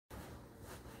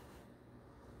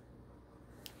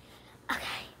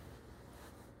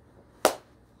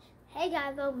Hey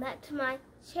guys, welcome back to my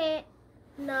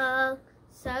channel.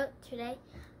 So today,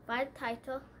 by the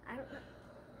title, I don't know,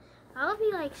 I'll be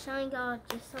like showing y'all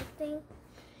just something,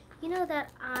 you know,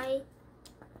 that I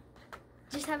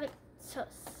just haven't,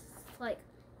 like,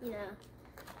 you know,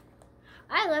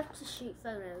 I love to shoot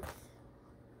photos.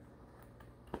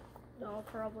 Y'all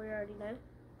probably already know.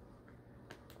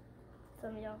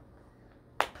 Some of y'all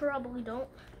probably don't,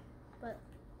 but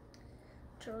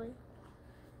truly.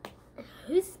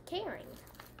 Who's caring?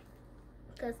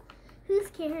 Because who's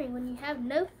caring when you have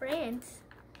no friends?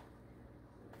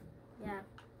 Yeah,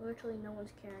 literally no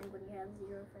one's caring when you have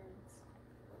 0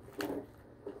 friends.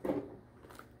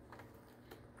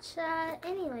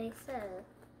 Anyway, so,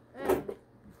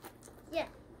 yeah.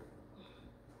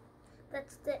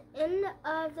 That's the end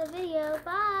of the video.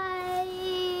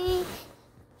 Bye!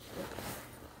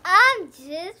 I'm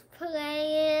just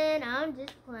playing.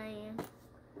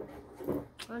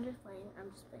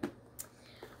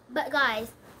 But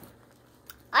guys,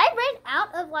 I ran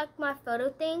out of like my photo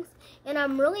things and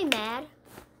I'm really mad.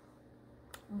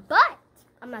 But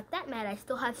I'm not that mad. I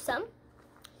still have some.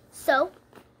 So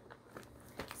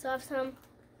I have some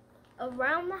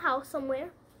around the house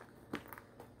somewhere.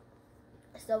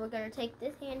 So we're gonna take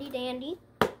this handy dandy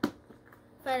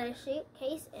photo shoot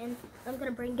case and I'm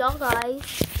gonna bring y'all guys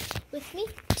with me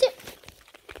too.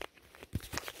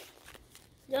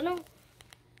 Y'all know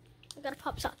I got a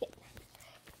pop socket.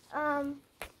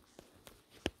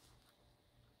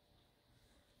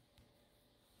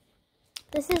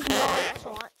 This is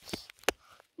nonsense.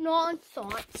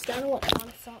 Nonsense. Don't know what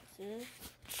nonsense is.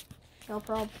 Y'all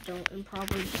probably don't and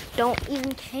probably don't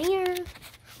even care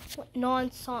what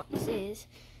nonsense is.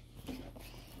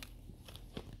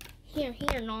 Here,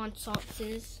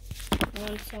 nonsense.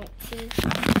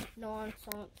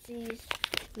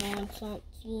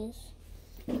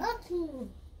 Okay.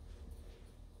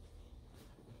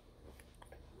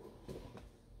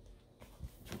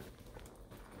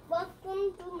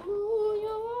 Welcome to New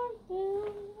York.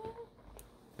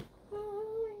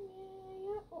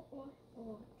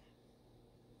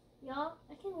 Y'all,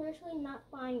 I can literally not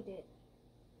find it.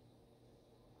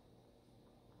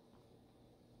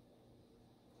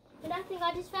 And I think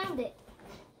I just found it.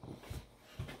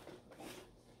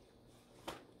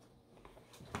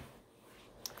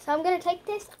 So I'm gonna take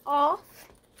this off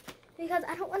because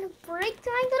I don't want to break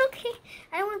my little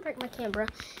I don't want to break my camera.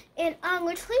 And I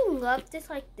literally love this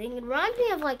like thing. It reminds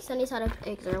me of like Sunny Side Up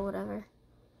Eggs or whatever.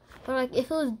 But like it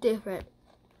feels different.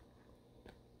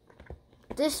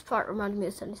 This part reminds me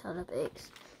of Sunny Side Up Eggs.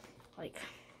 Like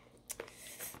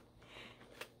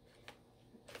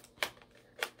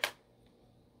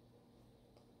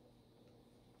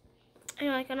and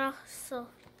I can also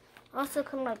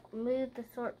can like move the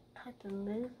type of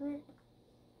movement.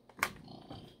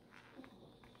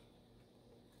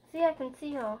 See, I can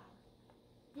see y'all.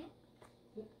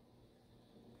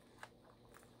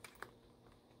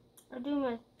 I'm doing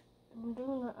the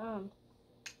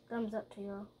thumbs up to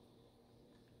y'all.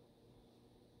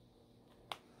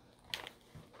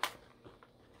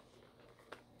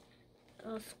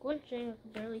 Oh, squinching, I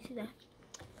can barely see that.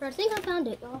 But I think I found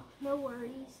it, y'all. No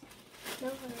worries.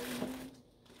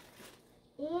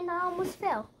 And I almost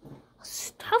fell.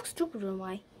 How stupid am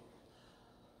I?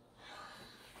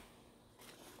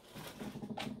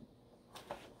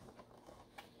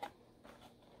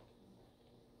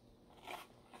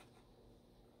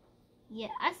 Yeah,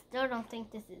 I still don't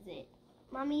think this is it.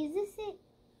 Mommy, is this it?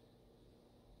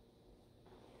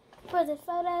 For the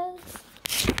photos?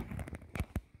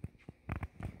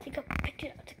 Take a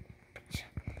picture.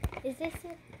 Is this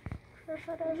it for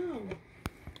photos? No.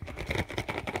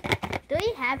 Do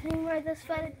you have any more of those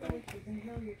photo things?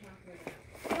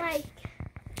 Like,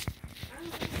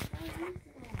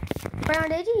 Brown,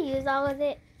 did you use all of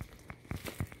it?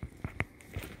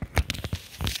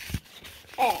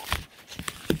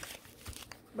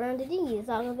 Brown, did you use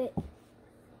all of it?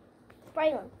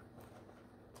 Braylon.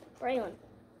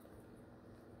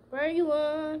 Where are you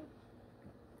on?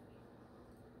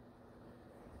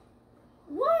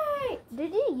 What?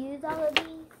 Did you use all of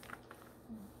these?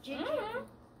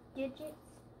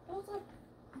 Digits? That was like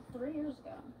 3 years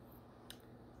ago.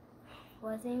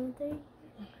 Was it even 3?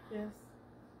 Yes.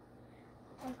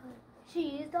 Okay. She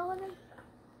used all of them?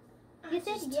 You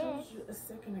said just yes. told you a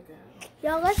second ago.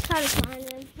 Y'all, let's try to find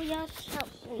them. Will y'all help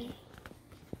me?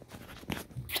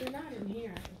 They're not in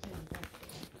here. I can tell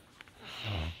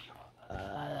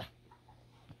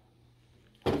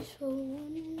you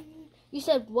that. You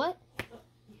said what?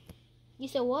 You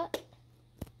said what?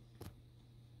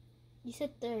 You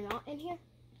said they're not in here?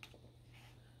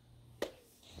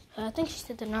 I think she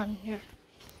said they're not in here.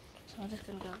 So I'm just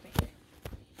gonna go over here.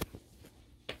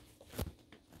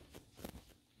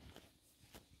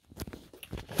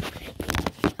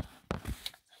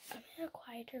 I'm in a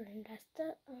quieter room. That's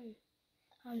the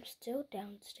I'm still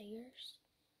downstairs.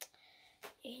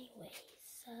 Anyway,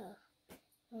 so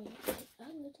I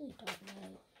literally don't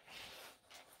know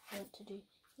what to do.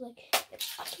 Like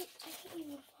I can't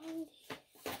even find it.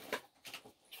 I can't even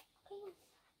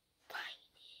find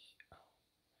it.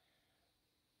 Oh,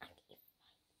 I can't even find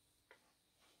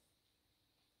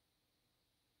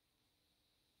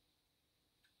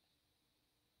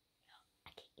it. No, I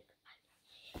can't even find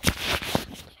it.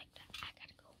 Like that. I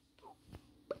gotta go.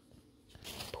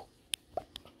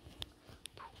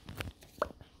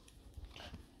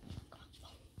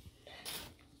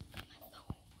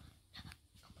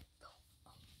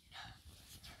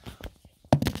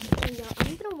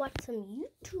 I'm gonna watch some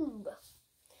YouTube.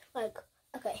 Like,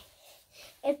 okay,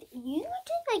 if you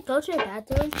just like go to the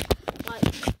bathroom,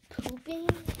 like pooping,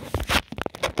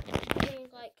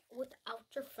 and like without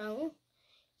your phone,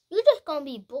 you're just gonna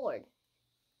be bored.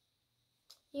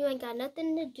 You ain't got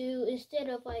nothing to do instead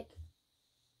of like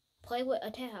play with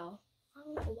a towel. I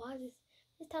don't know why this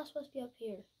towel's supposed to be up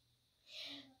here.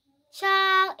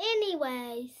 Ciao.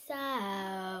 Anyway,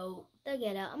 so to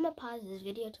get out, I'm gonna pause this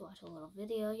video to watch a little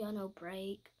video. Y'all know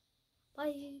break.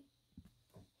 Bye.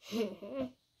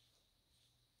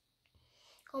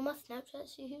 On my Snapchat,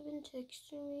 see who's been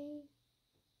texting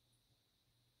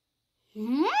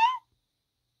me.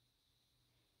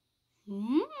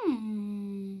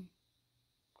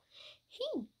 He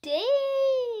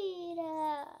did.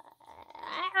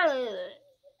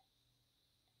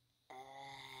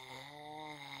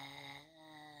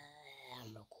 I'm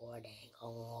recording. Oh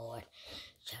Lord.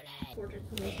 Shut up.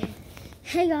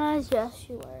 Hey guys, yes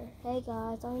you were. Hey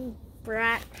guys, I'm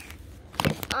back.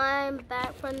 I'm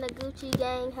back from the Gucci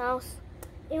Gang house.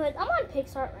 Anyways, I'm on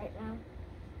Pixar right now.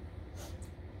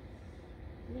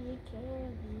 We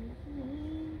can be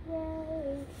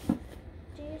heroes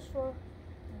just for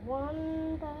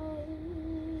one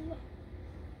day.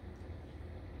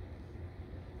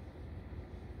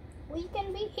 We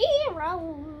can be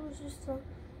heroes just for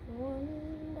one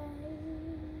day.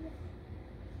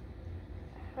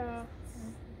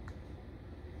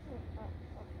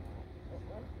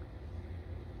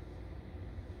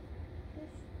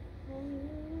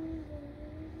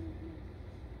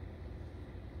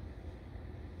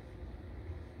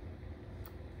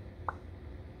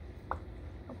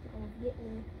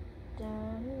 Getting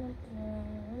done.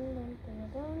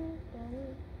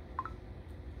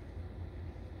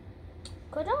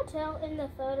 Could y'all tell in the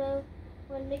photo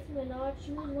when Nicki Minaj,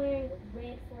 she was wearing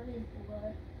red for his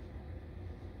blood?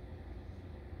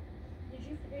 Did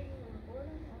you forget you were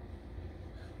recording?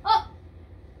 Oh!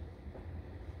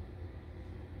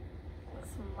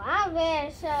 It's my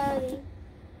bad, shawty.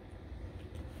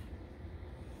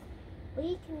 We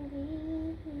can be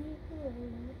heroes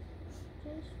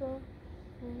just for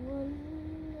one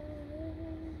day.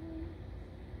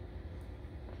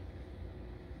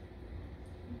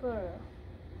 Bruh.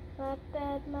 My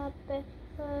bad,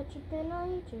 but you've been on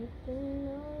you.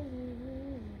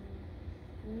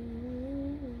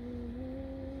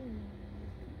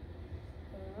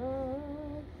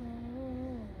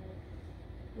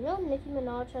 You know Nicki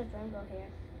Minaj has rainbow hair.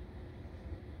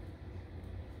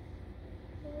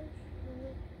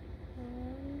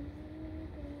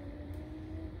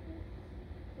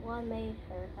 What made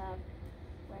her have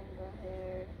rainbow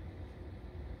hair?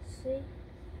 See?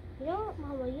 You know what,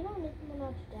 Mama? You know Nicki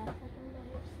Minaj's dad has rainbow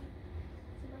hair.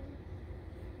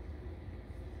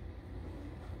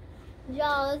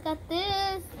 Y'all, look at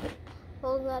this.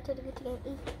 We'll go out to the Gucci Gang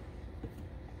eat.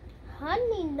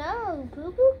 Honey, no.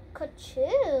 Boo Boo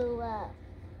Kachoo.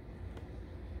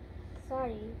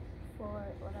 Sorry for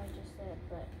what I just said,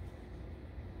 but.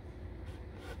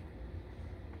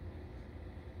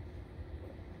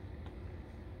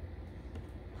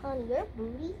 Honey, your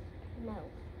booty? No.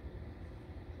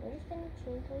 We're just gonna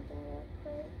change something real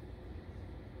quick.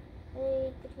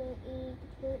 Hey, Gucci.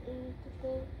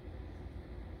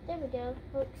 There we go.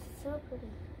 Looks so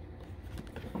pretty.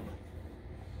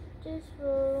 Just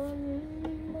for one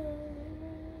day.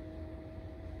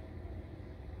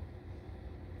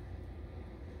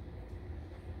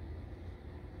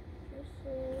 Just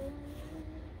for one day.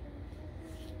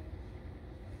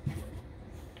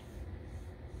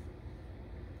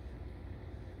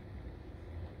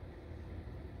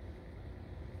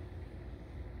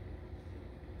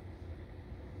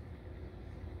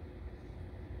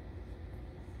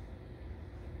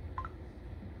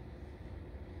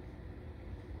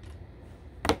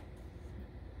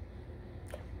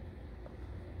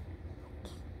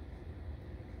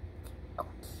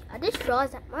 just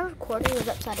realized that my recording is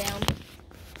upside down.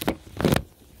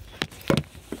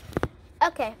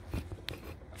 Okay.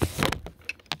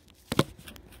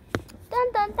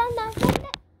 Dun dun dun dun dun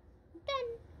dun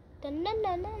dun dun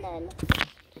dun dun dun.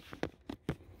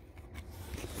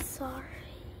 Sorry.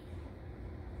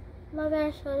 My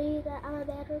bad, shorty, that I'm a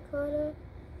bad recorder.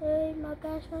 Hey, my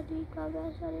bad, shorty, I'm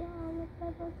a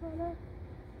bad recorder.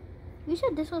 You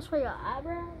said this was for your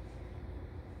eyebrows?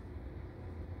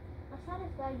 I saw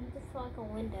this guy use it for like a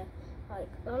window. Like,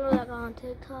 I don't know that guy on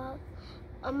TikTok.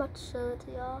 I'm about to show it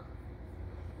to y'all.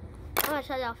 I'm gonna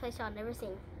show y'all a face y'all never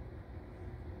seen.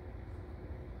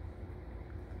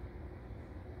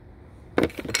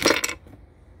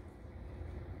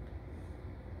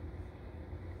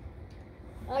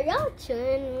 Are y'all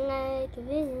chilling like a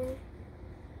vision?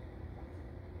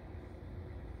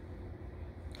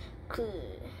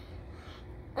 Good.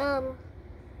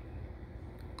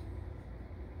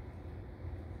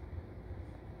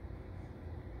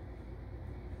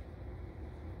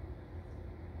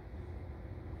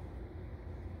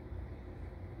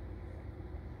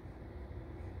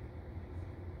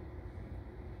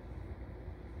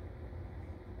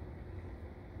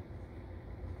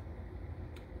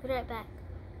 Be right back.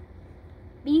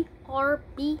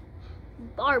 BRB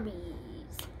Barbies.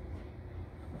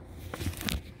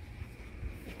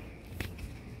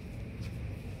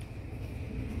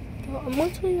 Well, I'm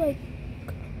actually like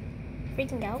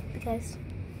freaking out because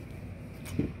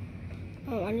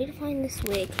I need to find this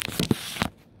wig.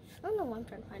 I don't know why I'm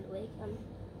trying to find a wig.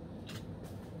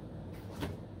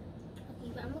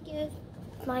 Okay, but I'm gonna give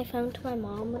my phone to my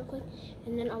mom real quick,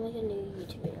 and then I'll make a new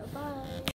YouTube video. Bye.